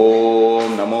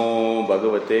Om Namo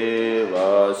Bhagavate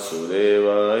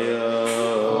Vasudevaya.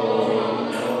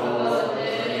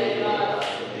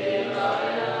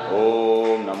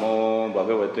 Om Namo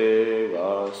Bhagavate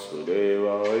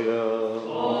Vasudevaya.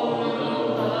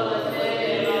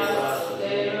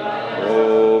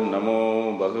 Om Namo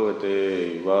Bhagavate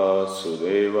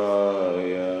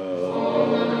Vasudevaya.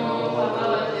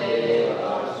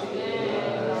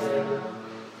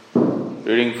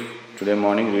 Reading today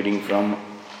morning, reading from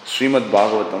Śrīmad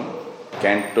Bhāgavatam,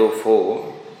 Canto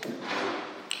 4,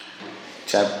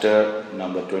 Chapter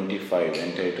number 25,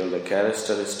 entitled The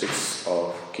Characteristics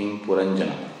of King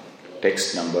Puranjana,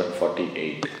 text number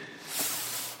 48.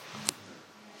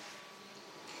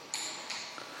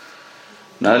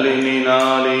 Nalinī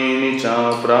Nālinī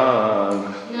cha prag.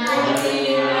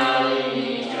 Nalinī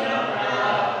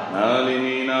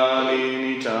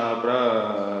Nālinī cha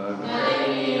prag.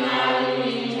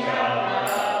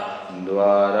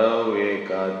 Dvara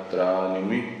ekatra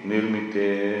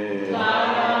nirmite.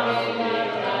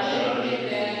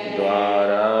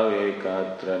 Dvara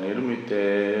ekatra nirmite.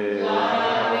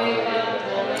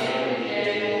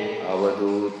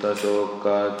 Avaduta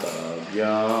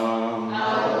shokatavyam.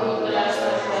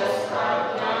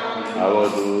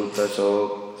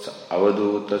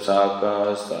 Avaduta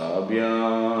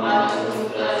sakastabhyam.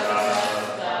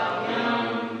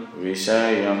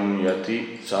 Vishayam yati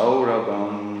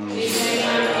saurabham.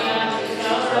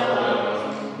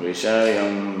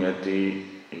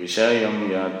 Vishayam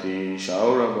yati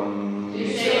saurabham.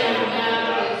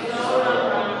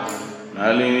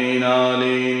 Nalinī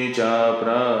Nālinī cha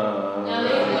prag.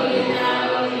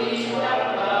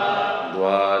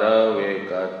 Dvara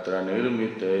ekatra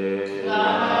nirmite.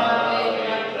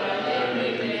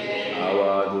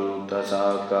 Avaduta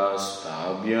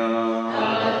sakastabhyam.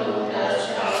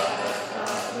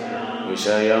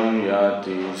 Vishayam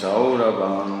yati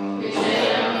saurabham.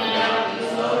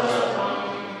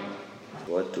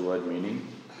 Word to word meaning.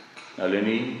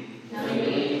 Nalinī,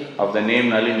 of the name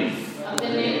Nalinī.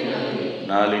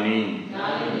 Nālinī,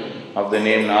 of the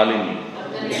name Nālinī.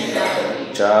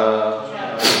 Cha,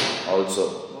 also.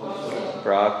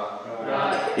 Prag,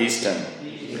 eastern.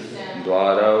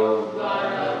 Dvara,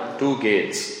 two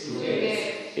gates.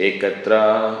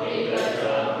 Ekatra,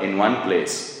 in one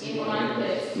place.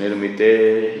 Nirmite,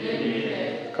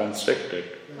 constructed.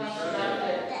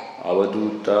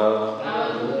 Avaduta,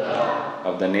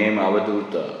 of the name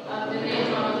Avaduta.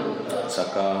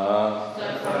 Sakaha,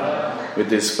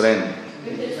 with his friend.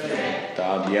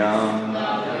 Tabhyam,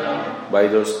 by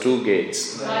those two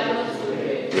gates.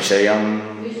 Vishayam,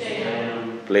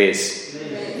 place.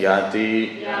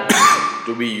 Yati,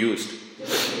 to be used.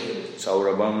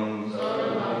 Saurabham,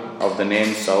 of the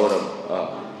name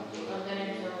Saurabha.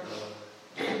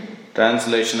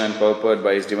 Translation and purport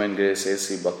by His Divine Grace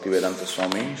A.C. Bhaktivedanta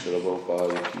Swami Srila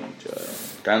Prabhupada Ki Jai.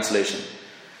 Translation.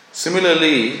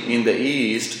 Similarly, in the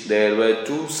east there were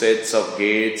two sets of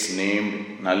gates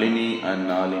named Nalinī and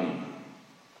Nālinī,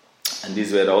 and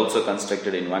these were also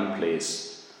constructed in one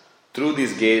place. Through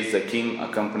these gates the king,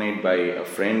 accompanied by a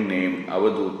friend named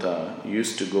Avaduta,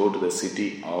 used to go to the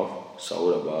city of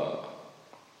Saurabha.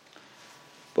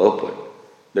 Purport.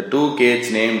 The two gates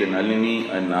named Nalinī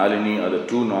and Nālinī are the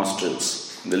two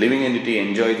nostrils. The living entity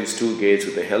enjoys these two gates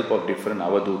with the help of different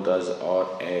avadutas or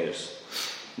airs,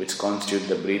 which constitute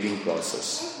the breathing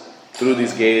process. Through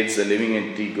these gates, the living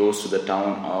entity goes to the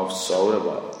town of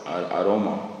Saurabha or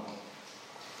aroma.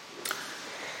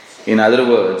 In other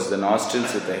words, the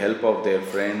nostrils, with the help of their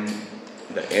friend,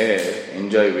 the air,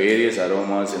 enjoy various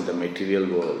aromas in the material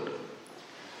world.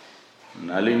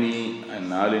 Nalinī and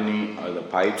Nālinī are the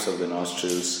pipes of the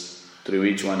nostrils through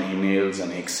which one inhales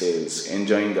and exhales,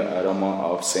 enjoying the aroma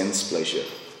of sense pleasure.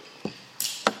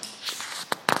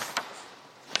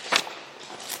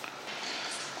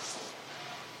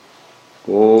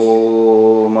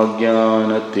 Om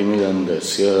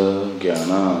Ajnanatimidandasya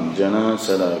Jnananjana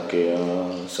Salakaya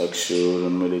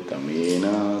Sakshurunmilitam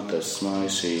Yena Tasmai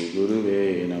Shri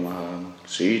Guruve Namaha.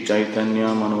 Shri Chaitanya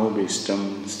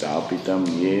Manobhishtam Stapitam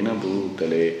Yena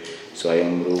Bhutale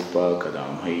Swayam Rupa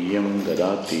Kadamhayyam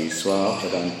Dadati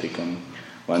Swapadantikam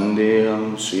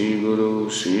Vandeham Shri Guru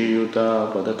Shri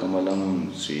Yuta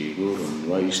Padakamalam Shri Gurun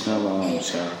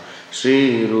Vaishnavamsya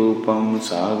Shri Rupam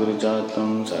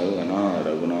Sagrajatam Sagana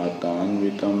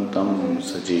Raghunatanvitam Tam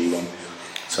Sajivam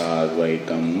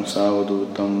Sadvaitam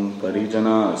Savadutam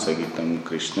Parijana Sagitam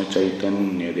Krishna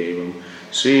Chaitanya Devam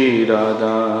Shri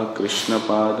Radha Krishna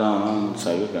Padam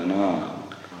Sagana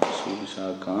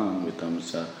Susakam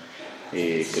Vitamsa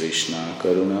E Krishna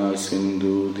Karuna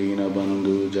Sindhu Dina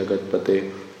Bandhu Jagatpate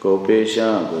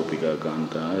Gopesha Gopika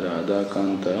Kanta Radha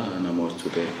Kanta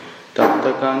Namostute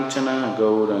Tapta Kanchana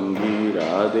Gaurangi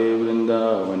Radhe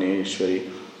Vrindavaneshwari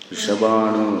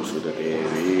Rishabhanu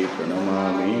Sudadevi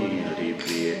Pranamami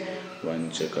Haripriye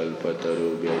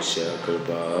Vanchakalpatarubhyasya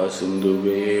Kripa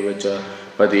Sindhuvevacha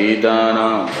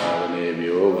Patitanam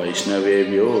Pavanebhyo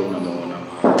Vaishnavebhyo Namo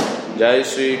Namaha. Jai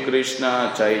Shri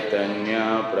Krishna Chaitanya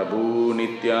Prabhu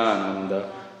Nityananda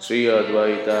Sri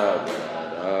Advaita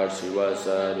Gadadhar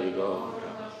Sivasari Gaura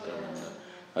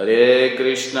Hare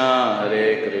Krishna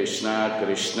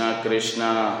Krishna Krishna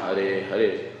Hare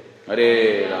Hare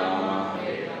Hare Rama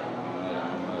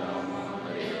Rama Rama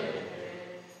Hare Hare.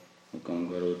 Mukam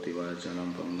karoti vachalam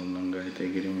pangam langayate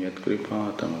girim yat kripa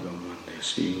tamagam vande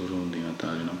Sri Guru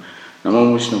Dinatarinam.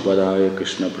 Namo Vishnu Padaya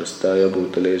Krishna Prasthaya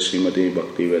Bhutale Śrīmati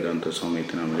Bhakti Vedanta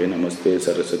Swamiti Namare Namaste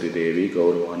Saraswati Devi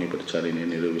Gauravani Pracharine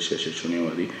Nirvishesha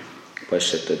Shunyavadi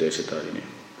Paschyatta Deshatarine.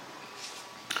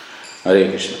 Hare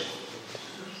Krishna.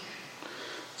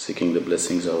 Seeking the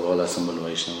blessings of all assembled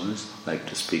Vaishnavas, I like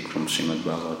to speak from Śrīmad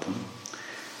Bhāgavatam.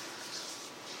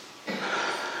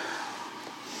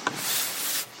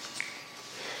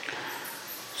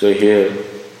 So here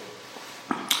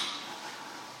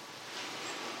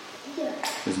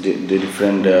is the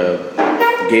different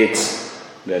gates.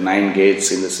 There are 9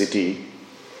 gates in the city,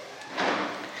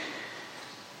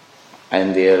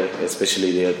 and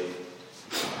especially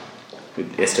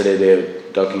yesterday they were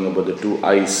talking about the 2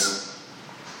 eyes.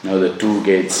 Now the 2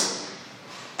 gates.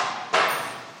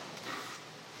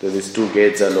 So these 2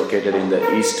 gates are located in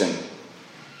the eastern.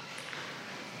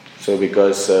 So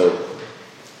because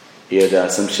here the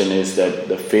assumption is that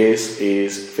the face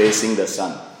is facing the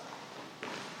sun.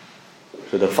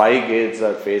 So the 5 gates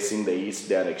are facing the east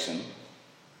direction.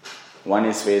 One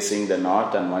is facing the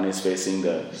north and one is facing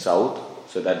the south.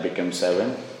 So that becomes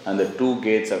 7. And the 2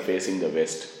 gates are facing the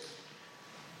west.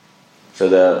 So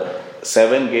the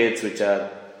 7 gates which are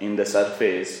in the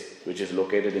surface, which is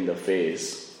located in the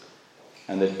face,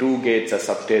 and the 2 gates are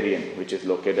subterranean, which is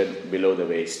located below the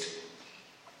waist.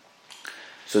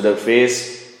 So the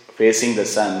face facing the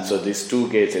sun, so these 2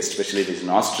 gates, especially these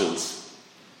nostrils,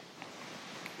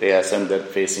 they are some that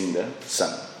facing the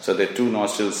sun. So the 2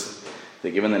 nostrils,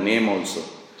 they're given the name also,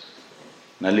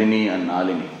 Nalinī and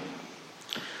Nālinī.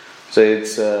 So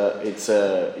it's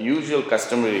a usual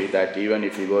customary that even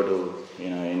if you go to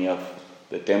any of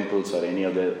the temples or any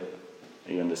of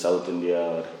even the South India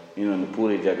or in the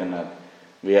Puri Jagannath,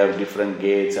 we have different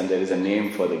gates and there is a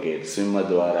name for the gate.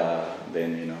 Simhadwara,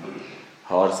 then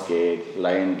horse gate,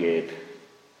 lion gate.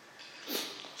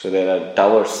 So there are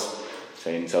towers. So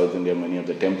in South India, many of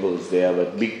the temples, they have a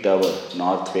big tower,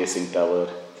 north facing tower,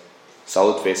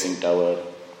 south facing tower,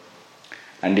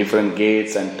 and different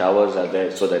gates and towers are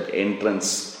there so that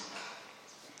entrance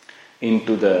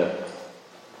into the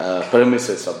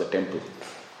premises of the temple.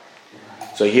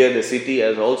 So here the city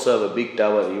has also have a big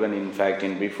tower. Even in fact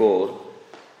before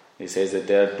it says that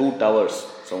there are 2 towers.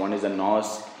 So one is the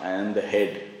nose and the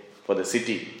head for the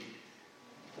city.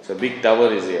 So big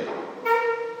tower is here.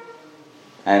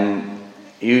 And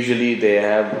usually they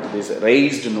have this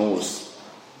raised nose.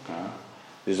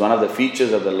 This is one of the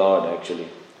features of the Lord actually.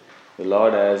 The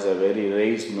Lord has a very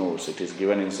raised nose. It is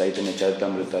given in Chaitanya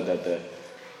Charitamrita that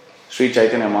Sri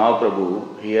Chaitanya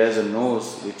Mahaprabhu, he has a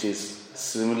nose which is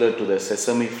similar to the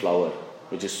sesame flower,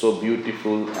 which is so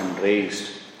beautiful and raised.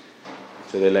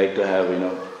 So they like to have,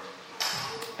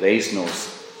 raised nose.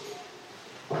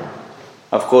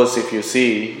 Of course, if you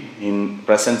see in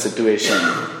present situation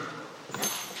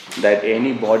that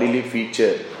any bodily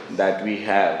feature that we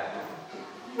have,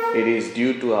 it is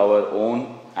due to our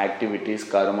own activities,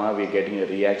 karma, we are getting a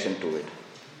reaction to it.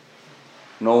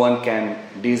 No one can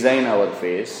design our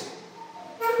face.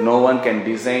 No one can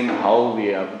design how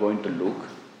we are going to look.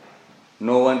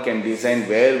 No one can design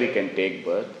where we can take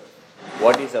birth.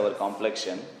 What is our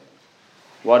complexion?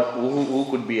 Who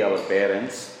could be our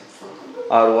parents?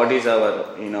 Or what is our,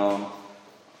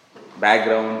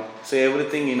 background? So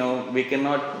everything, we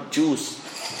cannot choose.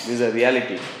 This is a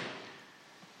reality.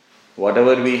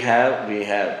 Whatever we have, we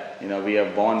have. We are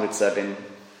born with certain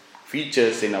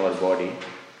features in our body.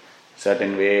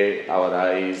 Certain way, our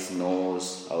eyes,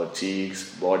 nose, our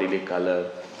cheeks, bodily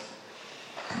color.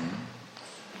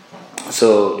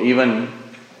 So even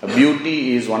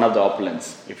beauty is one of the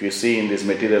opulence. If you see in this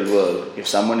material world, if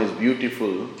someone is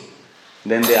beautiful,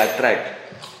 then they attract.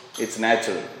 It's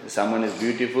natural. If someone is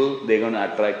beautiful, they're going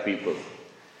to attract people.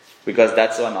 Because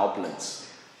that's one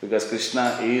opulence. Because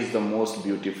Krishna is the most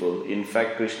beautiful. In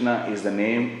fact, Krishna is the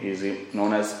name, is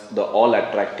known as the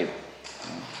all-attractive.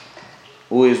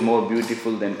 Who is more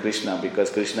beautiful than Krishna? Because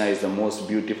Krishna is the most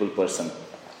beautiful person.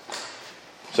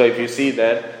 So if you see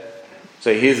that,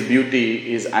 so his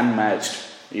beauty is unmatched.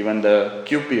 Even the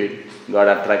Cupid got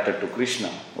attracted to Krishna.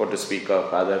 What to speak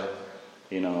of other,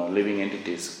 living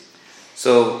entities.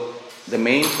 So the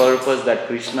main purpose that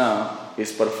Krishna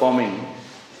is performing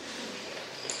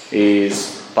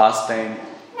is pastime.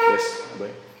 Yes,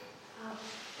 Abhay.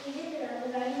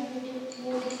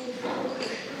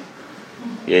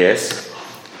 Yes,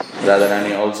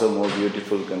 Radharani also more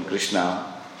beautiful than Krishna.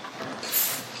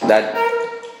 That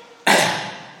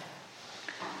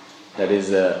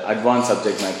is advanced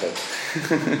subject matter.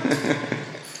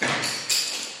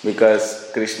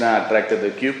 Because Krishna attracted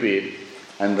the Cupid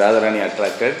and Radharani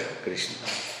attracted Krishna.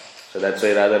 So that's why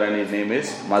Radharani's name is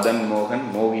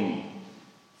Manamohana Mohini.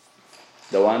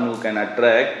 The one who can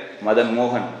attract Madan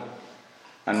Mohan.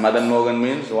 And Madan Mohan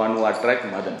means one who attracts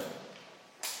Madan.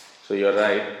 So you're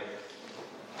right.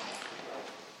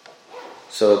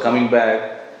 So coming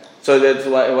back, so that's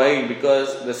why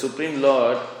because the Supreme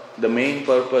Lord, the main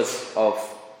purpose of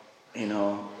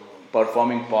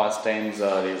performing pastimes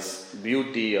or his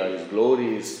beauty or his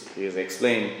glory is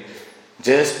explained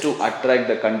just to attract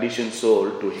the conditioned soul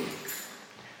to him.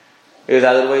 Because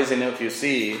otherwise, if you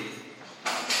see,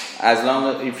 as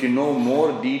long as if you know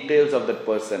more details of that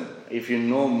person, if you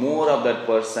know more of that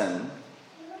person,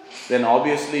 then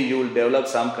obviously you will develop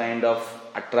some kind of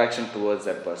attraction towards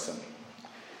that person.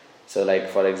 So, like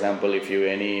for example, if you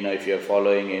are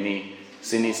following any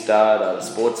cine star or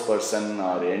sports person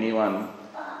or anyone,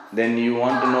 then you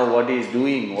want to know what he is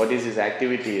doing, what is his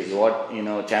activities, what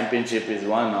championship is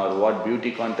won, or what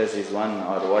beauty contest is won,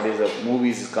 or what is the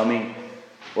movies is coming,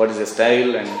 what is the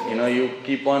style, and you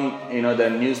keep on the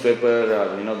newspaper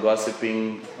or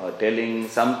gossiping or telling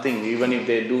something. Even if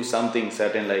they do something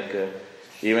certain, like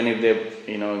even if they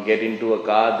get into a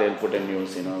car, they'll put a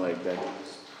news like that.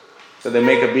 So they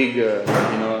make a big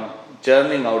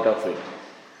churning out of it.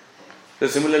 So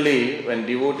similarly, when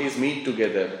devotees meet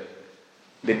together,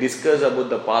 they discuss about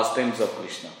the pastimes of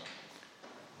Krishna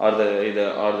or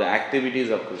the activities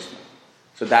of Krishna.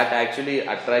 So that actually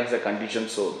attracts the conditioned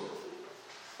soul.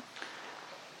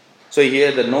 So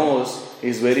here the nose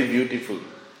is very beautiful.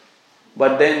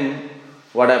 But then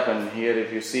what happened here,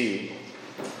 if you see,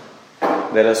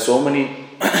 there are so many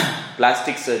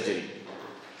plastic surgery.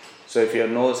 So if you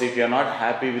are not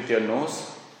happy with your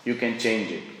nose, you can change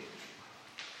it.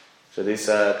 So this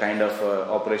kind of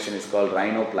operation is called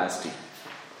rhinoplasty,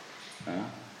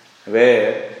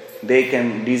 where they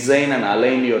can design and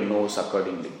align your nose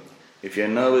accordingly. If your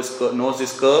nose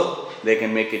is curved, they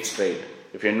can make it straight.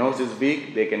 If your nose is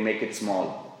big, they can make it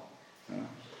small.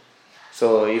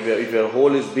 So if your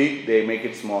hole is big, they make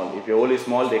it small. If your hole is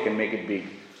small, they can make it big.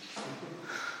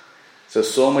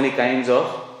 So many kinds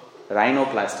of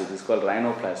rhinoplasty. It's called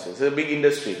rhinoplasty. It's a big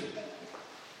industry.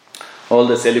 All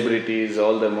the celebrities,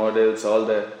 all the models,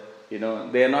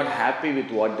 they are not happy with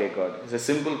what they got. It's a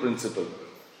simple principle.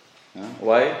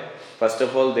 Why? First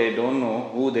of all, they don't know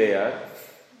who they are.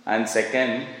 And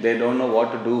second, they don't know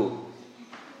what to do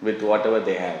with whatever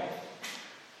they have.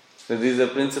 So this is a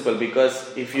principle,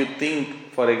 because if you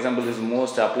think, for example, this is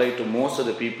most applied to most of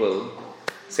the people.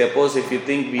 Suppose if you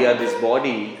think we are this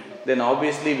body, then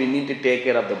obviously we need to take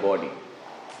care of the body.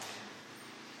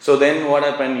 So then what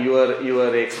happened?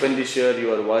 Your expenditure,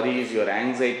 your worries, your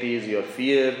anxieties, your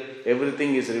fear,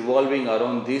 everything is revolving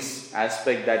around this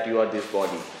aspect that you are this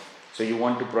body. So you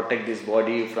want to protect this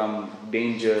body from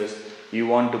dangers. You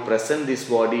want to present this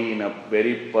body in a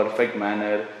very perfect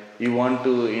manner. You want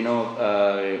to,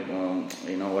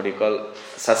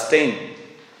 sustain.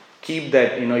 Keep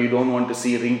that, you don't want to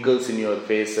see wrinkles in your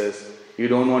faces. You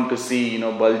don't want to see,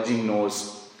 bulging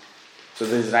nose. So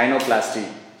this rhinoplasty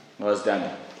was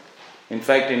done. In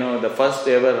fact, the first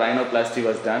ever rhinoplasty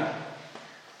was done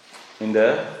in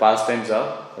the pastimes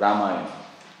of Ramayana.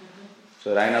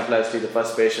 So rhinoplasty, the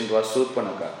first patient was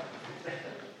Surpanaka.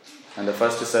 And the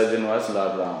first surgeon was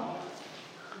Lord Ram.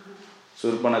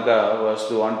 Surpanaka was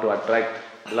to want to attract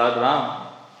Lord Ram.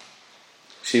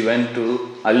 She went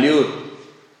to allure.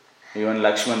 Even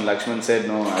Lakshman said,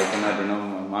 no, I cannot,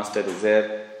 my master is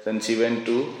there. Then she went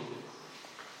to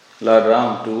Lord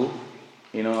Ram to,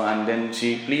 and then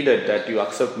she pleaded that you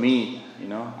accept me,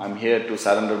 I'm here to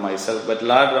surrender myself. But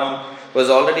Lord Ram was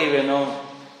already,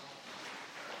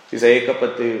 he's a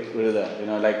Ekapati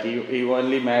Virudha, like he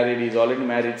only married, he's already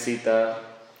married Sita,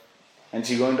 and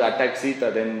she going to attack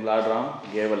Sita. Then Lord Ram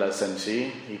gave a lesson.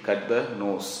 He cut the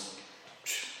nose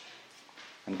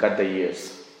and cut the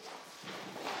ears.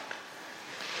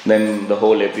 Then the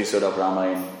whole episode of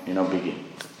Ramayana, began.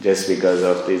 Just because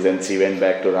of this, then she went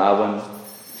back to Ravan.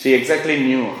 She exactly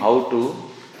knew how to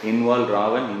involve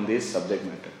Ravan in this subject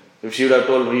matter. If she would have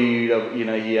told me,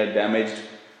 he had damaged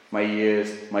my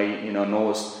ears, my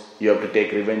nose, you have to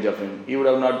take revenge of him, he would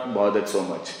have not bothered so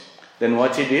much. Then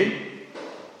what she did?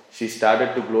 She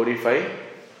started to glorify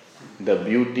the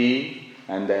beauty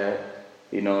and the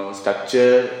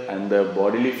structure and the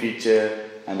bodily feature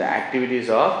and the activities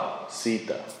of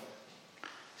Sita.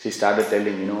 She started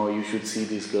telling, you should see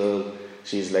this girl,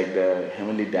 she's like the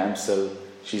heavenly damsel,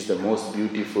 she's the most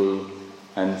beautiful,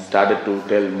 and started to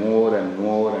tell more and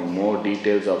more and more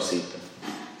details of Sita.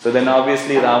 So then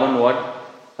obviously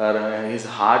Ravan, his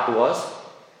heart was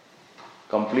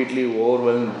completely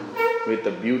overwhelmed with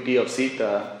the beauty of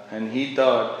Sita, and he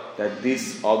thought that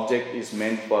this object is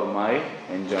meant for my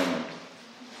enjoyment.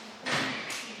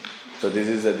 So this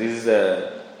is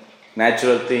a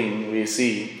natural thing we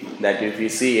see, that if we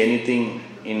see anything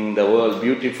in the world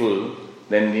beautiful,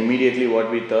 then immediately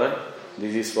what we thought,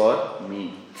 this is for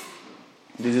me.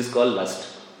 This is called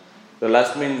lust. So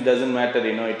lust means doesn't matter,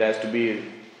 it has to be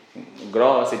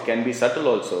gross, it can be subtle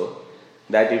also.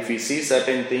 That if we see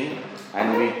certain thing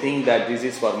and we think that this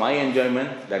is for my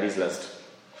enjoyment, that is lust.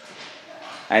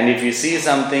 And if you see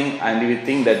something and we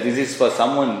think that this is for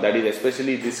someone, that is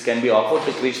especially this can be offered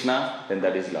to Krishna, then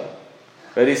that is love.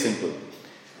 Very simple.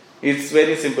 It's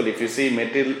very simple. If you see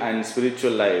material and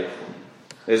spiritual life,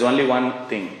 there is only one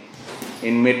thing.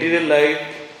 In material life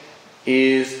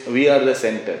is we are the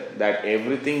center. That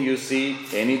everything you see,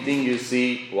 anything you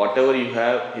see, whatever you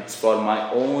have, it's for my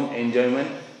own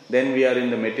enjoyment. Then we are in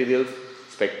the material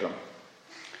spectrum.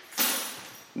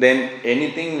 Then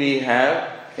anything we have,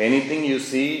 anything you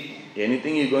see,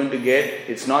 anything you're going to get,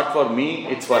 it's not for me,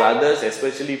 it's for others,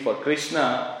 especially for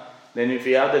Krishna. Then if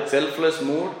we have that selfless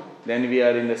mood, then we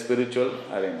are in the spiritual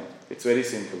arena. It's very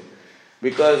simple.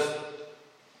 Because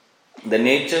the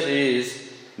nature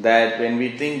is that when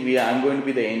we think I'm going to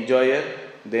be the enjoyer,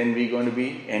 then we're going to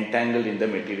be entangled in the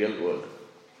material world.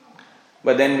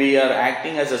 But then we are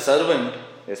acting as a servant,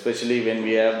 especially when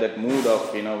we have that mood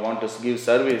of want to give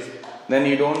service, then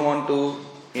you don't want to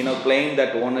claim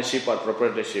that ownership or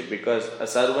proprietorship, because a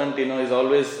servant is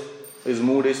always, his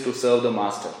mood is to serve the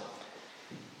master.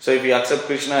 So if we accept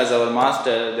Krishna as our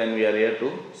master, then we are here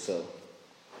to serve.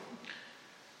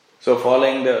 So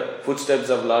following the footsteps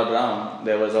of Lord Ram,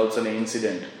 there was also an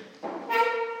incident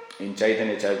in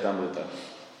Chaitanya Charitamrita.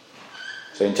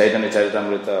 So in Chaitanya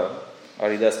Charitamrita,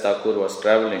 Haridas Thakur was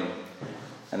travelling,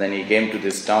 and then he came to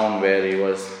this town where he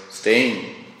was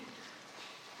staying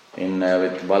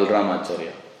with Balram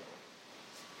Acharya.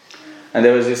 And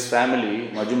there was this family,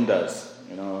 Majumdars,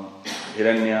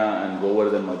 Hiranya and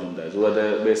Govardhan Majumdars, who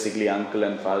were basically uncle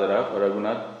and father of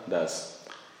Raghunath Das.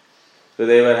 So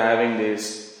they were having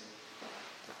this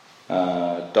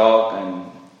talk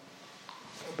and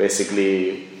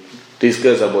basically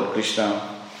discuss about Krishna.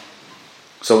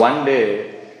 So one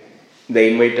day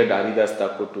they invited Haridas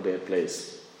Thakur to their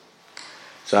place.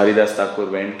 So Haridas Thakur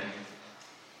went,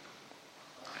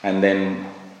 and then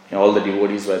all the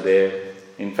devotees were there.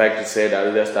 In fact, it said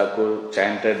Haridas Thakur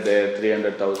chanted there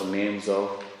 300,000 names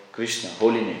of Krishna,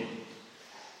 holy name.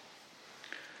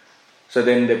 So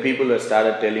then the people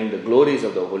started telling the glories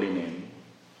of the holy name.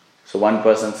 So one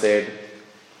person said,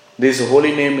 this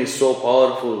holy name is so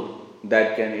powerful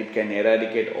that it can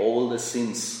eradicate all the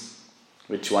sins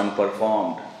which one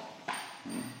performed.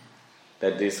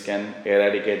 That this can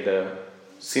eradicate the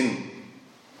sin.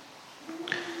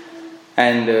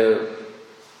 And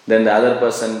then the other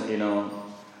person,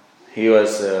 he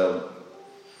was,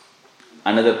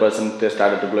 another person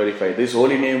started to glorify. This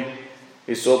holy name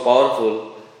is so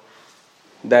powerful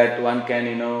that one can,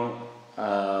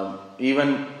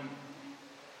 even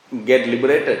get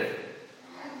liberated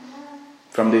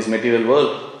from this material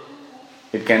world.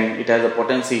 It has a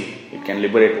potency, it can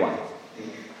liberate one.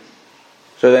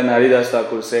 So then Haridas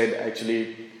Thakur said,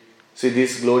 actually, see,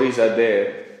 these glories are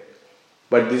there,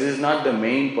 but this is not the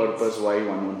main purpose why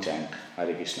one will chant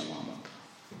Hare Krishna Mahamantra.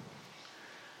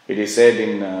 It is said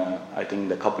in, I think,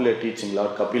 the Kapila teaching,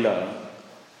 Lord Kapila,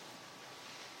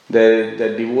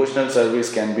 the devotional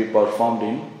service can be performed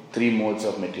in 3 modes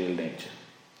of material nature.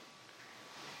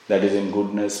 That is in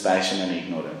goodness, passion and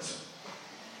ignorance.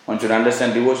 One should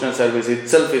understand devotional service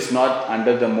itself is not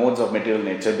under the modes of material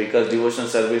nature, because devotional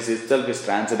service itself is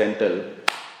transcendental.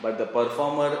 But the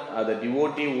performer or the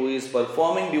devotee who is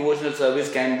performing devotional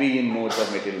service can be in modes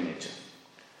of material nature.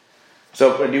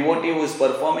 So a devotee who is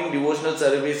performing devotional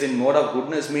service in mode of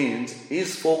goodness means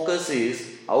his focus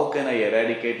is, how can I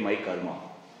eradicate my karma?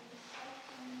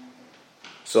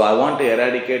 So I want to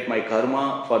eradicate my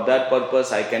karma. For that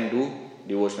purpose I can do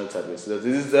devotional service. So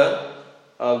this is the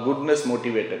goodness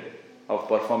motivated of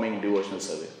performing devotional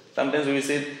service. Sometimes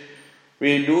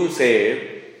we do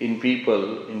say in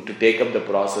people to take up the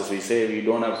process. We say you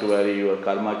don't have to worry, your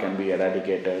karma can be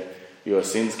eradicated, your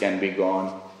sins can be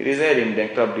gone. It is there in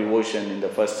Nectar of Devotion in the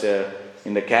first,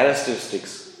 in the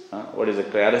characteristics. What is the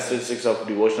characteristics of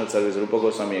devotional service? Rupa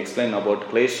Goswami explained about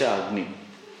Klesha Agni.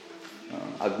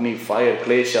 Agni, fire,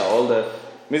 Klesha, all the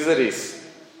miseries.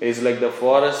 It's like the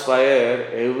forest fire,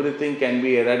 everything can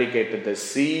be eradicated. The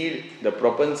seed, the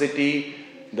propensity,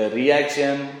 the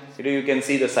reaction. You can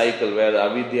see the cycle where the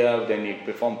avidya, then you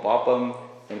perform papam,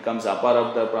 then comes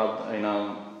aparabdha,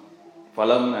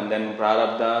 phalam, and then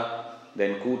prarabdha,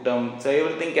 then kutam. So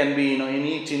everything can be, in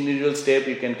each individual step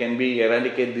you can be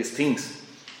eradicate these things.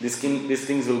 These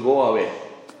things will go away.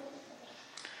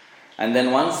 And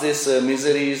then once this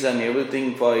miseries and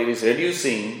everything it is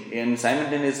reducing, and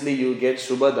simultaneously you get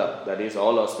shubhada, that is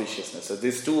all auspiciousness. So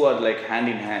these two are like hand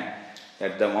in hand.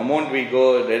 That the moment we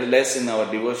go less in our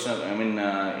devotional,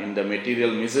 in the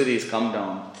material miseries come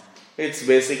down, it's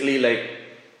basically like,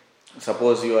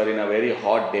 suppose you are in a very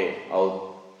hot day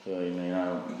out,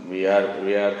 we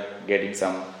are getting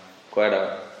quite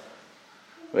a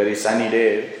very sunny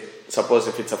day. Suppose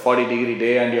if it's a 40-degree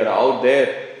day and you are out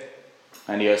there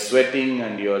and you are sweating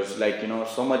and you are like,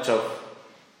 so much of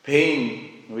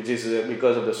pain, which is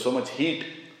because of so much heat,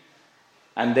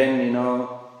 and then,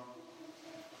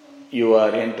 you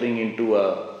are entering into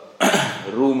a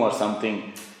room or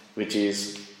something which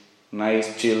is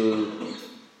nice, chill,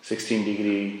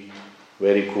 16-degree,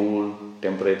 very cool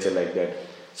temperature like that.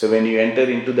 So when you enter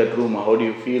into that room, how do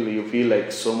you feel? You feel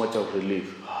like so much of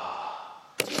relief.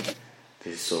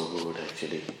 This is so good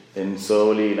actually. Then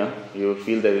slowly, you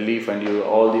feel the relief and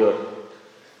all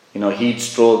your, heat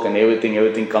stroke and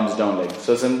everything comes down like.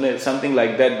 So something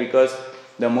like that, because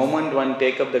the moment one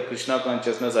take up the Krishna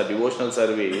consciousness or devotional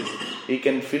service, he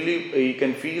can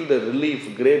feel the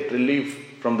relief, great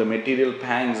relief from the material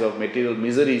pangs of material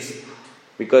miseries,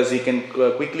 because he can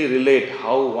quickly relate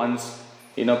how one's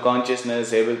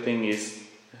consciousness, everything is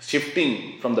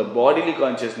shifting from the bodily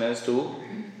consciousness to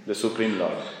the Supreme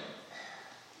Lord.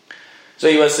 So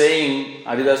he was saying,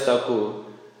 Haridas Thakur,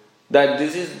 that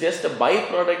this is just a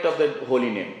byproduct of the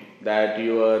holy name, that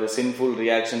your sinful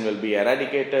reaction will be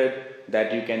eradicated,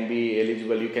 that you can be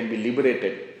eligible, you can be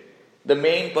liberated. The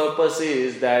main purpose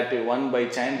is that one, by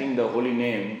chanting the holy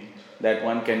name, that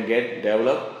one can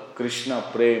develop Krishna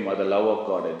prema, the love of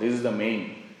God. This is the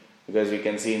main, because we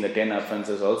can see in the 10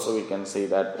 offenses also, we can see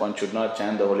that one should not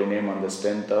chant the holy name on the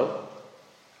strength of,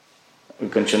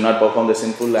 should not perform the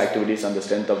sinful activities on the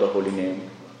strength of the holy name.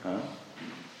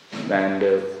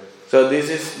 So this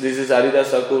is Haridas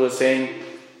Thakur was saying,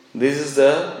 this is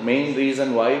the main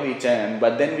reason why we chant,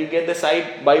 but then we get the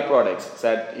side byproducts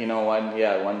that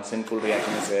one sinful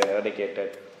reaction is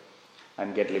eradicated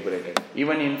and get liberated.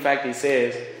 Even in fact he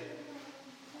says,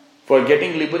 for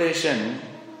getting liberation,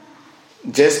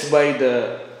 just by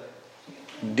the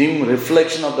dim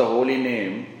reflection of the holy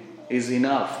name is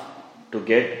enough to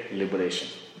get liberation.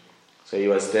 So he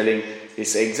was telling,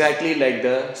 it's exactly like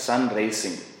the sun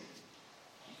rising.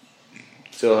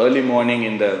 So early morning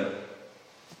in the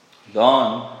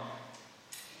dawn,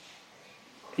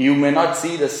 you may not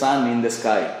see the sun in the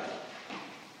sky,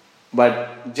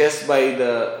 but just by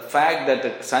the fact that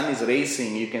the sun is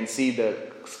rising, you can see the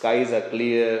skies are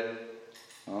clear.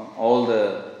 All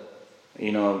the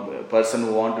person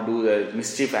who want to do the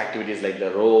mischief activities like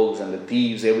the rogues and the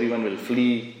thieves, everyone will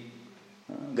flee.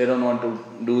 They don't want to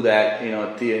do that,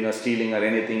 stealing or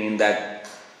anything in that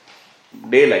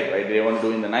daylight, right? They want to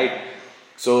do in the night.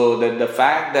 So that the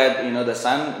fact that the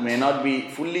sun may not be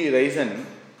fully risen,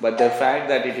 but the fact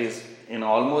that it is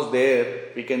almost there,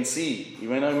 we can see. You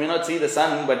may not see the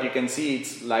sun, but you can see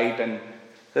its light, and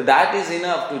so that is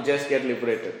enough to just get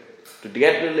liberated. To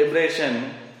get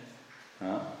liberation,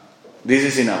 this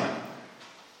is enough.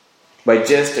 By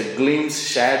just a glimpse,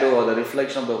 shadow, or the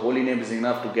reflection of the holy name is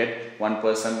enough to get one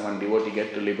person, one devotee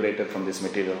get liberated from this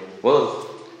material world.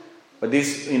 But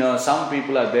this, some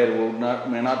people are there who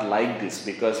may not like this,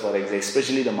 because for example,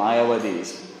 especially the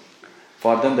Mayavadis,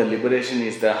 for them the liberation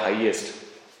is the highest.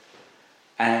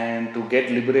 And to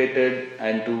get liberated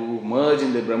and to merge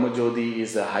in the Brahmajyoti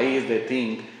is the highest they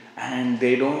think, and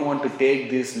they don't want to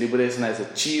take this liberation as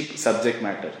a cheap subject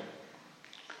matter.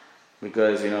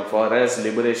 Because, for us,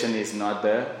 liberation is not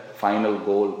the final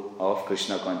goal of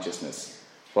Krishna consciousness.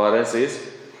 For us is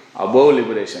above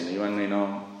liberation. Even,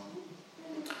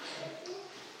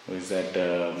 who is that?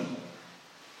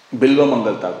 Bilva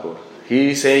Mangal Thakur.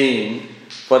 He is saying,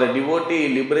 for a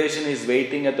devotee, liberation is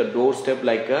waiting at the doorstep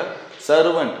like a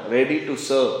servant ready to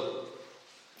serve.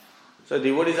 So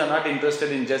devotees are not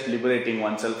interested in just liberating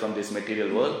oneself from this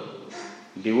material world.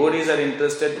 Devotees are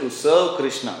interested to serve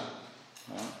Krishna.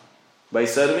 By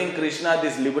serving Krishna,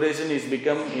 this liberation is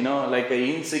become, like an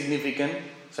insignificant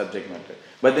subject matter.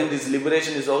 But then this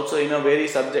liberation is also very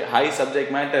high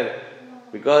subject matter.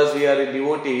 Because we are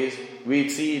devotees, we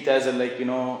see it as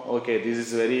okay, this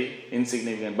is very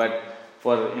insignificant. But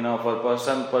for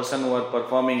person who are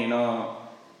performing,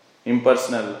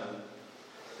 impersonal,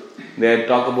 they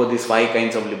talk about these 5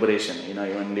 kinds of liberation.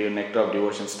 Even the nectar of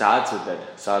devotion starts with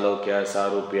that. Salokya,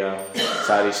 Sarupya,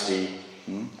 Sarishti.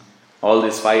 All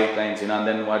these 5 kinds, and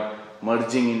then what?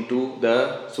 Merging into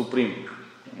the Supreme.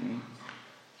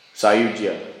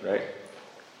 Sayujya, right?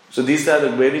 So these are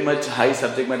the very much high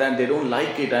subject matter, and they don't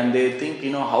like it, and they think,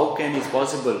 how can it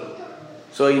possible?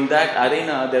 So in that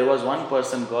arena, there was one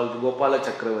person called Gopala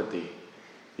Chakravarti.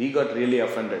 He got really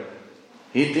offended.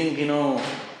 He think,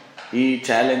 he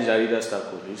challenged Haridas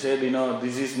Thakur. He said,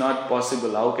 this is not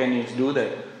possible. How can you do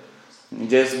that?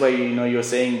 Just by, you're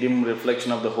saying dim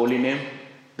reflection of the holy name,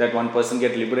 that one person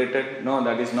get liberated? No,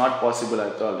 that is not possible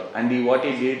at all. And what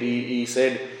he did, he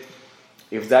said,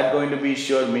 if that going to be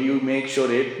sure, may you make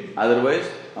sure it, otherwise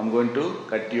I'm going to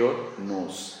cut your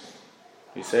nose.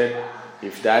 He said,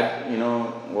 if that,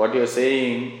 what you're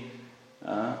saying,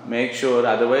 make sure,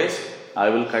 otherwise I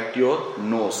will cut your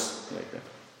nose. Like that.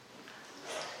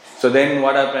 So then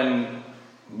what happened,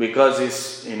 because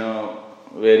he's,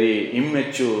 very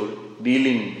immature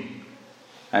dealing,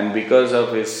 and because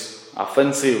of his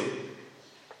offensive,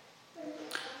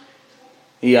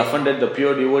 he offended the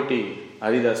pure devotee,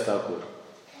 Haridas Thakur.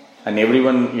 And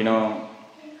everyone,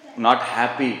 not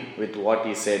happy with what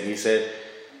he said. He said,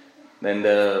 then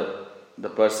the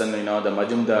person, the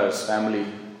Majumdar's family,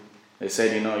 they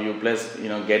said, you please,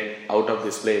 get out of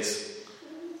this place.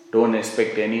 Don't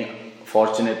expect any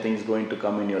fortunate things going to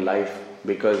come in your life,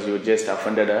 because you just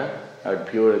offended a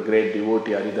pure, great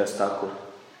devotee, Haridas Thakur.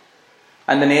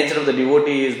 And the nature of the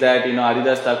devotee is that,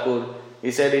 Haridas Thakur, he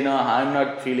said, I'm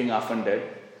not feeling offended.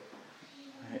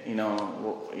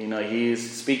 He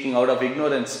is speaking out of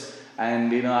ignorance,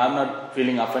 and I'm not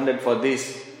feeling offended for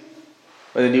this.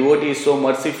 But the devotee is so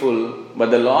merciful,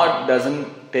 but the Lord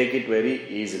doesn't take it very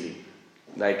easily.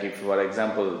 Like if, for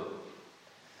example,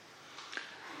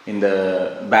 in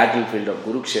the battlefield of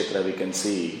Kurukshetra, we can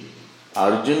see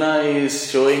Arjuna is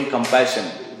showing compassion,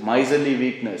 miserly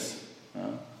weakness,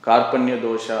 karpanya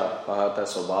dosha, pahata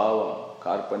swabhava,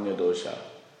 karpanya dosha.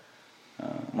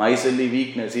 Miserly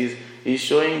weakness. He is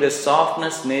showing the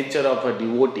softness nature of a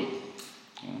devotee.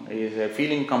 He is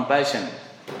feeling compassion,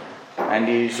 and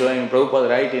he is showing Prabhupada,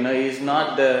 right? He is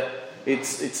not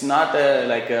it's not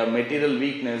like a material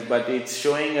weakness, but it's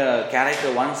showing a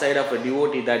character, one side of a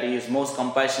devotee, that he is most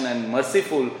compassionate and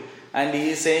merciful, and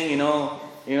he is saying,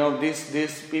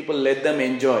 these people, let them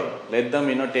enjoy, let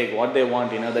them take what they want.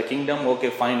 The kingdom,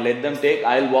 okay, fine, let them take.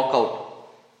 I'll walk out.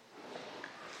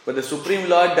 But the Supreme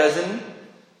Lord doesn't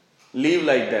live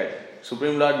like that.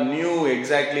 Supreme Lord knew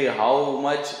exactly how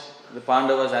much the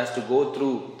Pandavas has to go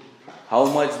through, how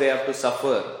much they have to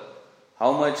suffer,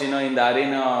 how much in the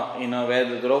arena where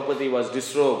the Draupadi was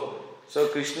disrobed. So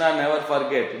Krishna never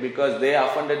forget, because they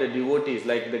offended the devotees,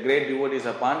 like the great devotees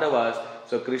of Pandavas.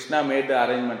 So Krishna made the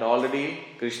arrangement. Already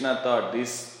Krishna thought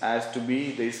this has to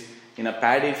be this in a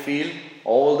paddy field,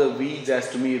 all the weeds has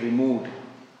to be removed.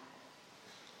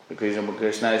 Because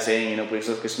Krishna is saying,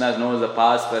 Krishna knows the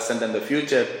past, present and the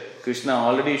future. Krishna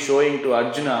already showing to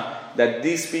Arjuna that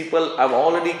these people, I've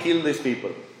already killed these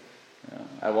people.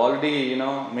 I've already,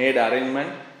 made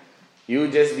arrangement. You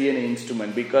just be an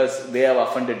instrument, because they have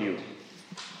offended you.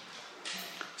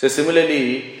 So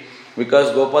similarly,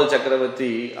 because Gopal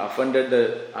Chakravarti offended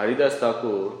the Haridas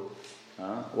Thakur,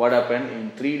 what happened?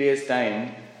 In 3 days'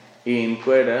 time, he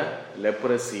incurred a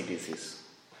leprosy disease.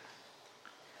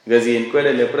 Because he incurred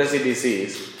a leprosy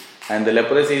disease, and the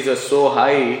leprosy was so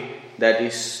high that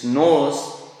his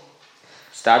nose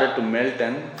started to melt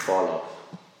and fall off,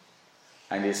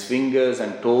 and his fingers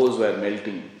and toes were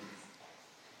melting.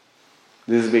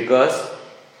 This is because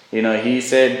he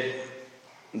said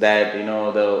that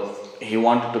he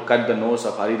wanted to cut the nose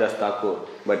of Haridas Thakur,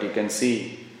 but you can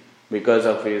see, because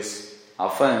of his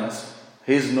offense,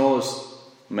 his nose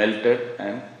melted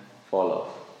and fall off.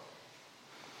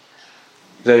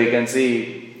 So we can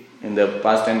see in the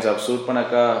past times of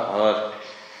Surpanaka, or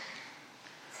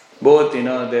both,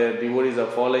 the devotees are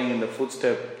following in the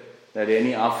footstep, that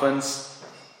any offense,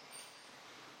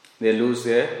 they lose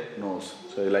their nose.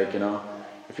 So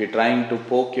if you're trying to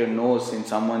poke your nose in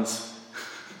someone's,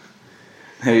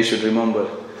 you should remember,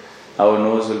 our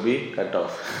nose will be cut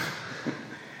off.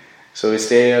 So we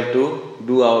have to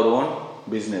do our own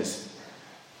business.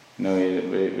 We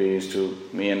used to,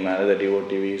 me and my other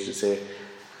devotee, we used to say,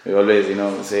 we always,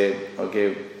 say,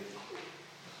 okay,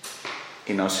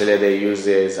 in Australia they use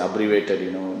this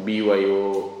abbreviated,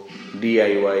 BYO,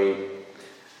 DIY,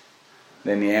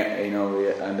 then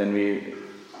and then we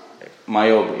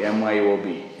MIOB, MIOB,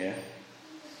 yeah.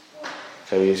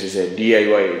 So we used to say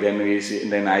DIY,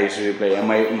 then I used to reply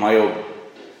MIOB.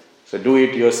 So do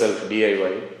it yourself,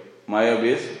 DIY. MIOB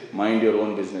is mind your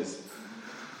own business.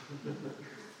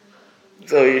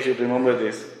 So you should remember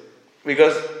this,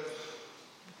 because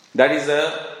that is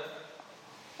the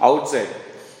outside.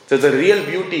 So the real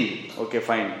beauty, okay,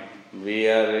 fine. We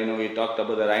talked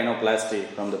about the rhinoplasty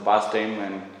from the past time,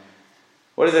 and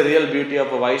what is the real beauty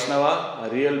of a Vaishnava? A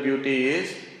real beauty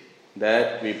is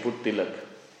that we put tilak.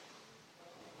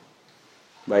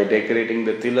 By decorating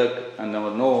the tilak on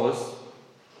our nose,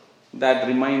 that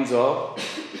reminds of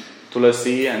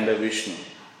Tulasi and the Vishnu.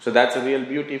 So that's a real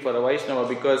beauty for a Vaishnava,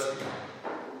 because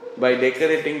by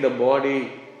decorating the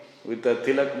body with a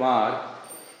tilak mark,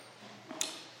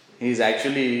 he is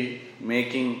actually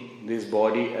making this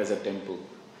body as a temple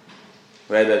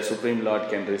where the Supreme Lord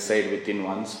can reside within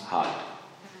one's heart.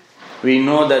 We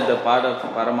know that the part of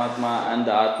Paramatma and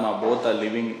the Atma both are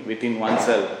living within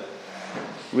oneself.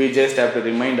 We just have to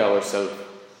remind ourselves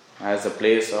as a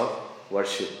place of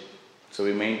worship. So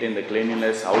we maintain the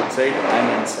cleanliness outside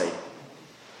and inside.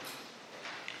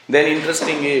 Then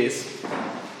interesting is,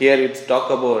 here it's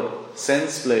talk about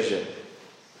sense pleasure.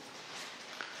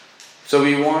 So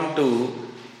we want to,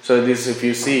 this if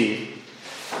you see,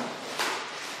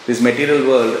 this material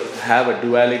world have a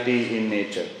duality in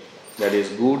nature. That is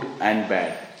good and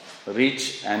bad,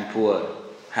 rich and poor,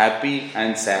 happy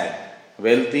and sad,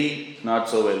 wealthy, not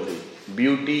so wealthy,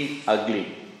 beauty,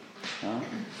 ugly.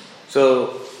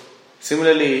 So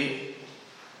similarly,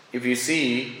 if you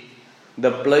see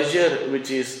the pleasure which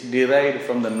is derived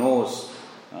from the nose,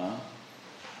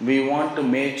 we want to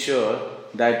make sure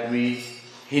that we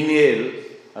inhale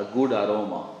a good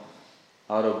aroma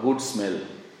or a good smell.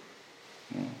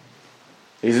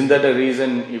 Isn't that a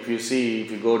reason? If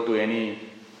you go to any,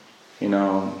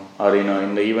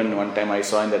 even one time I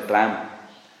saw in the tram,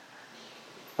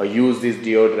 or use this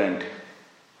deodorant,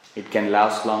 it can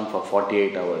last long for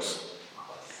 48 hours.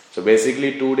 So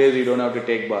basically 2 days you don't have to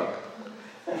take bath.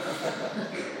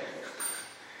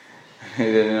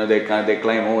 They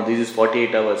claim, this is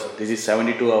 48 hours, this is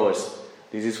 72 hours,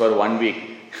 this is for 1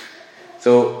 week.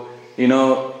 So,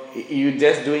 you're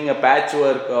just doing a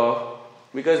patchwork of,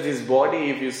 because this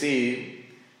body, if you see,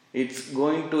 it's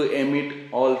going to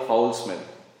emit all foul smell.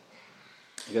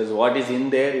 Because what is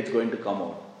in there, it's going to come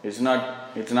out. It's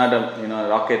not a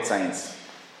rocket science.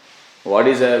 What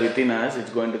is within us,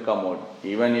 it's going to come out.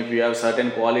 Even if you have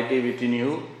certain quality within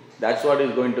you, that's what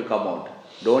is going to come out.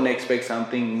 Don't expect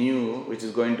something new which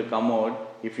is going to come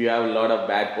out if you have a lot of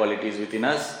bad qualities within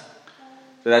us.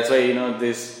 So that's why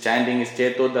this chanting is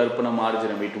Cheto Darpana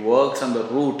Marjanam. It works on the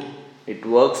root. It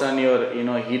works on your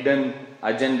hidden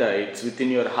agenda. It's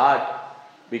within your heart,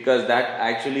 because that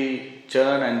actually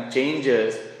churn and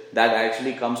changes, that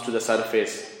actually comes to the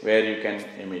surface where you can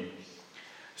emit.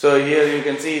 So here you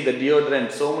can see the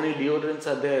deodorant. So many deodorants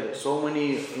are there. So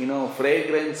many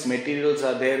fragrance materials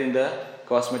are there in the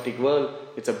cosmetic world.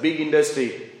 It's a big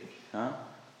industry,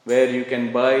 where you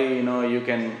can buy. You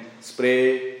can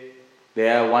spray. They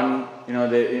have one.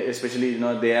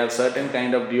 They have certain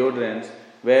kind of deodorants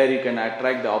where you can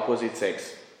attract the opposite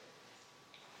sex.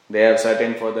 They have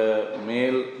certain for the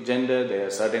male gender, they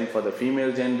have certain for the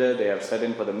female gender, they have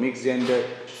certain for the mixed gender.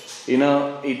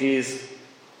 It is,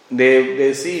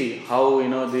 they see how,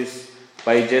 this,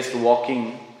 by just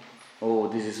walking,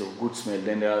 this is a good smell.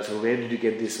 Then they ask, where did you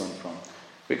get this one from?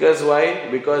 Because why?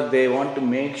 Because they want to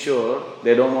make sure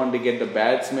they don't want to get the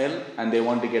bad smell and they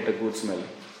want to get a good smell.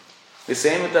 The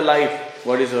same with the life.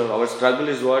 What is our struggle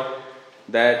is what?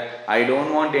 That I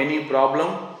don't want any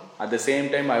problem, at the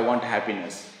same time I want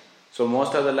happiness. So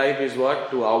most of the life is what?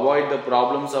 To avoid the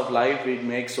problems of life, we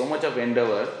make so much of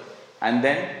endeavor, and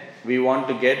then we want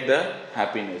to get the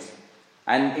happiness.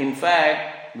 And in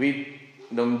fact,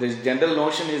 this general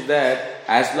notion is that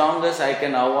as long as I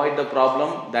can avoid the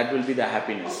problem, that will be the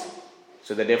happiness.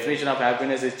 So the definition of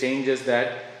happiness is changes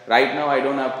that right now I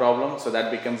don't have problem, so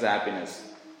that becomes the happiness.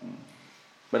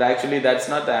 But actually that's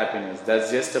not the happiness. That's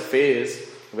just a phase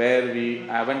where we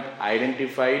haven't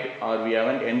identified or we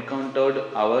haven't encountered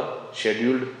our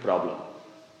scheduled problem.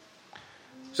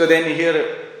 So then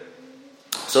here,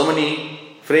 so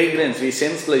many fragrance, we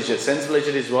sense pleasure. Sense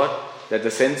pleasure is what? That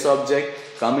the sense object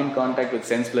come in contact with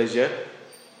sense pleasure.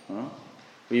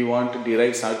 We want to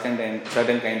derive certain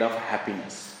kind of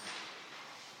happiness.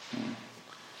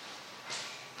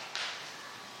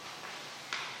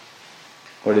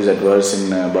 What is that verse in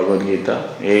Bhagavad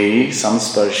Gita? Ei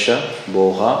samsparsha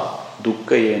boha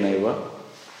dukkha yenaiva.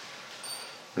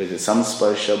 There is a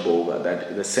samsparsha bhoga,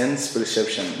 that the sense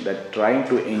perception, that trying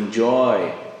to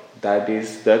enjoy, that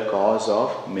is the cause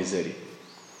of misery.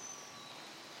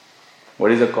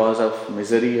 What is the cause of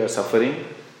misery or suffering?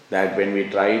 That when we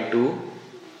try to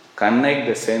connect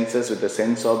the senses with the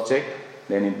sense object,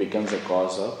 then it becomes a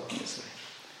cause of misery.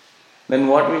 Then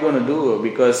what are we going to do?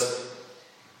 Because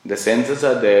the senses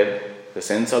are there, the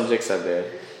sense objects are there.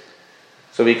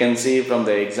 So we can see from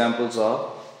the examples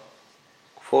of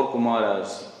 4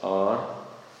 Kumaras or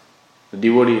the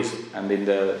devotees, and in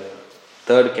the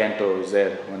 3rd canto is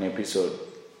there one episode,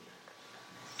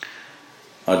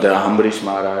 or the Ambarish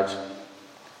Maharaj.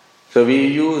 So we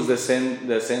use the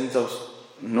sense of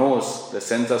nose, the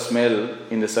sense of smell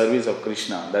in the service of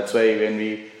Krishna. That's why when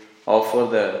we offer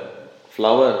the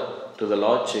flower to the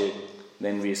Lordship,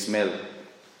 then we smell.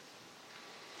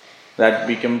 That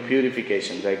becomes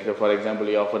purification. Like for example,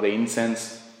 you offer the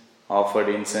incense, offered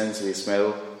incense we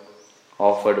smell,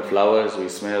 offered flowers we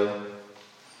smell.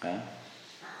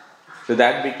 So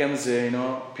that becomes,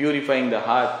 purifying the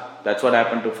heart. That's what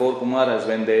happened to 4 Kumaras.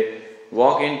 When they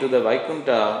walk into the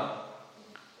Vaikuntha,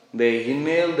 they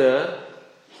inhale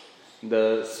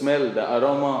the smell, the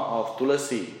aroma of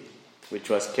tulasi, which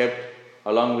was kept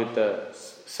along with the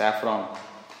saffron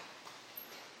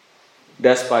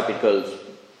dust particles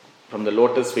from the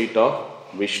lotus feet of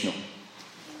Vishnu.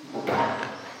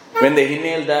 When they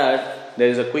inhale that, there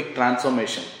is a quick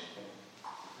transformation.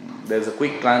 There is a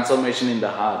quick transformation in the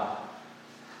heart.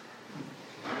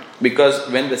 Because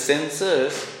when the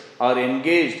senses are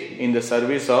engaged in the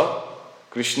service of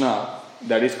Krishna,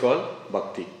 that is called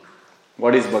bhakti.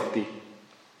 What is bhakti?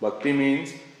 Bhakti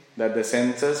means that the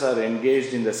senses are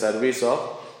engaged in the service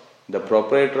of the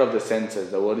proprietor of the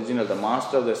senses, the original, the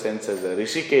master of the senses, the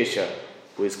Rishikesha,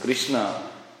 who is Krishna.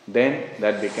 Then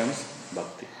that becomes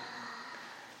bhakti.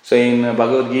 So in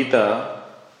Bhagavad Gita,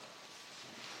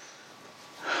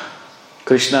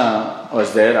 Krishna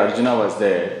was there, Arjuna was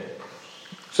there.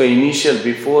 So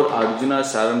before Arjuna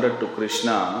surrendered to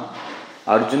Krishna,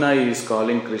 Arjuna is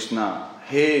calling Krishna,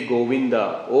 Hey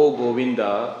Govinda, O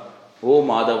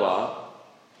Madhava,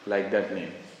 like that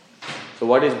name. So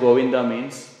what is Govinda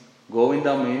means?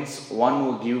 Govinda means one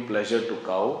who gives pleasure to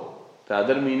cow. The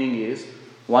other meaning is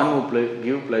one who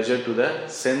gives pleasure to the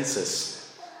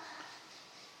senses.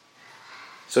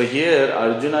 So here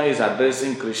Arjuna is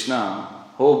addressing Krishna,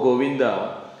 Oh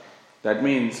Govinda. That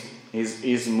means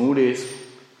his mood is,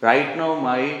 right now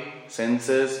my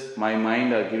senses, my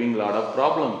mind are giving a lot of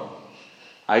problem.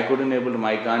 I couldn't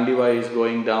my Gandiva is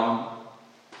going down,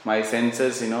 my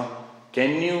senses,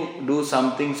 can you do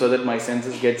something so that my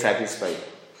senses get satisfied?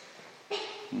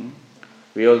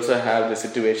 We also have the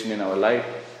situation in our life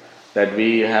that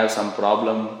we have some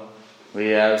problem, we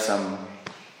have some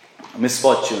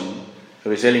misfortune.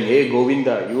 We're telling, hey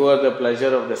Govinda, you are the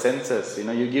pleasure of the senses.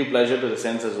 You give pleasure to the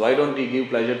senses. Why don't you give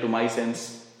pleasure to my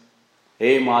sense?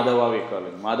 Hey Madhava, we call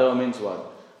him. Madhava means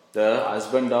what? The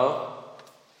husband of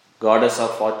goddess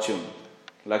of fortune,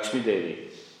 Lakshmi Devi.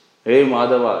 Hey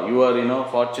Madhava, you are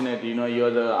fortunate. You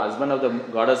are the husband of the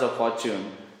goddess of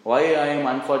fortune. Why I am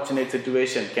unfortunate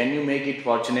situation? Can you make it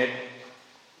fortunate?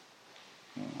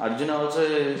 Arjuna also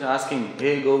is asking,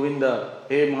 hey Govinda,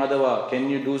 hey Madhava, can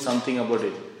you do something about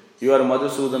it? You are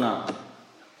Madhusudana.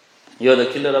 You are the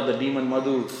killer of the demon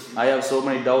Madhu. I have so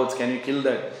many doubts. Can you kill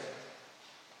that?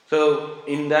 So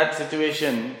in that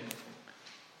situation,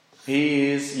 he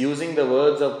is using the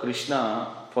words of Krishna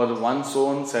for one's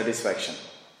own satisfaction.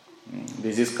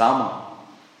 This is karma.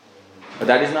 But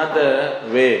that is not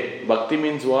the way. Bhakti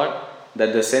means what?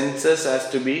 That the senses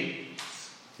has to be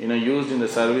used in the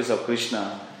service of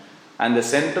Krishna. And the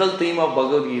central theme of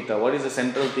Bhagavad Gita, what is the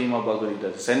central theme of Bhagavad Gita?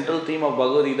 The central theme of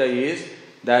Bhagavad Gita is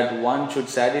that one should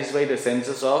satisfy the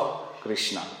senses of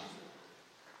Krishna.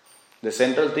 The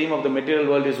central theme of the material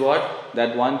world is what?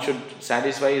 That one should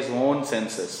satisfy his own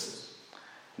senses.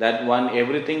 That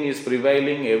everything is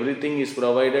prevailing, everything is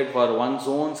provided for one's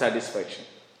own satisfaction.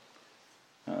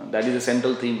 That is the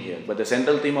central theme here. But the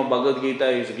central theme of Bhagavad Gita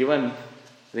is given, I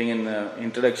think, in the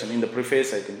introduction, in the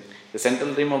preface, I think. The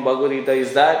central theme of Bhagavad Gita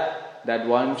is that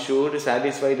one should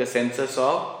satisfy the senses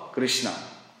of Krishna,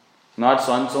 not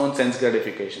one's own sense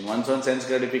gratification. One's own sense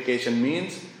gratification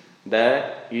means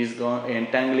that he is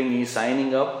entangling, he is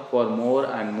signing up for more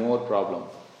and more problem.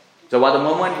 So at the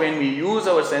moment when we use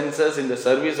our senses in the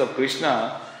service of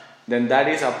Krishna, then that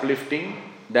is uplifting,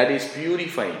 that is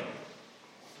purifying.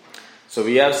 So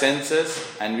we have senses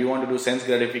and we want to do sense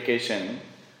gratification.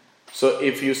 So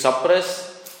if you suppress,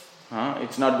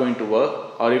 it's not going to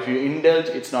work, or if you indulge,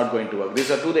 it's not going to work. These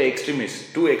are two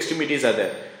extremities are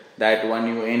there. that when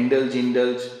you indulge,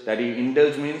 that you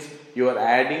indulge means you are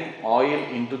adding oil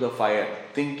into the fire,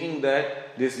 thinking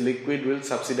that this liquid will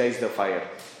subsidize the fire.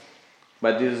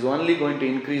 But this is only going to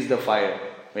increase the fire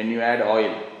when you add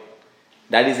oil.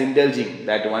 That is indulging.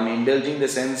 That one indulging the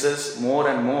senses more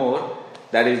and more,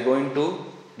 that is going to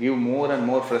give more and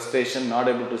more frustration, not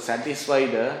able to satisfy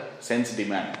the sense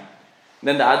demand.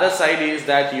 Then the other side is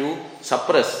that you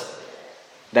suppress,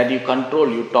 that you control,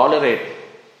 you tolerate,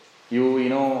 you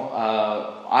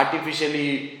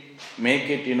artificially make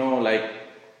it like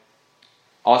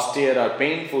austere or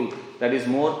painful. That is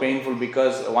more painful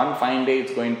because one fine day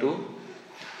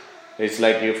it's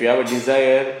like if you have a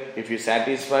desire, if you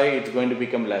satisfy, it's going to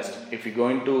become lust. If you're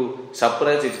going to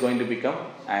suppress, it's going to become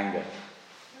anger.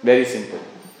 Very simple.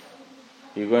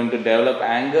 You're going to develop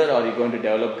anger or you're going to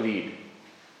develop greed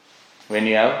when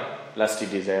you have lusty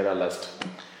desire or lust.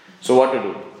 So what to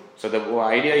do? So the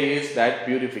idea is that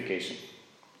purification.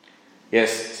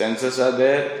 Yes, senses are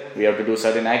there, we have to do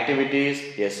certain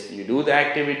activities. Yes, you do the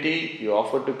activity, you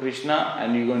offer to Krishna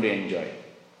and you're going to enjoy.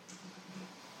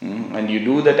 And you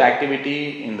do that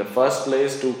activity in the first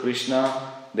place to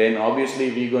Krishna, then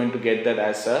obviously we're going to get that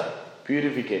as a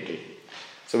purificatory.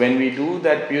 So when we do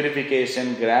that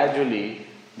purification gradually,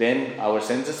 then our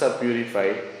senses are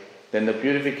purified, then the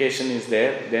purification is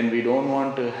there, then we don't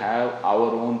want to have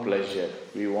our own pleasure.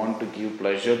 We want to give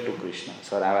pleasure to Krishna.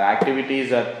 So our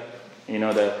activities are,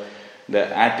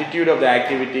 the attitude of the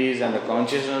activities and the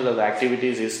consciousness of the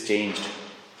activities is changed.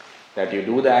 That you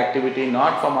do the activity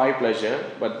not for my pleasure,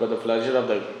 but for the pleasure of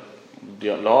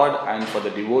the Lord and for the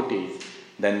devotees,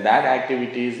 then that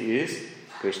activities is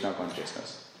Krishna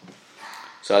consciousness.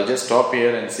 So I'll just stop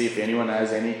here and see if anyone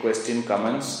has any question,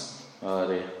 comments,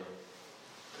 or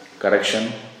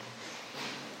correction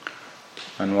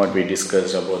on what we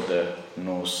discussed about the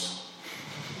nose.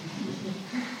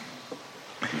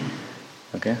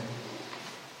 Okay?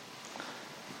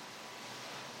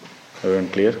 Everyone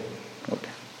clear? Okay.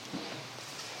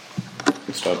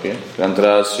 Stop here.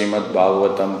 Grantara Śrīmad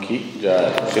Bhāgavatam ki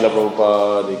jai. Śrīla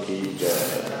Prabhupada ki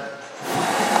jai.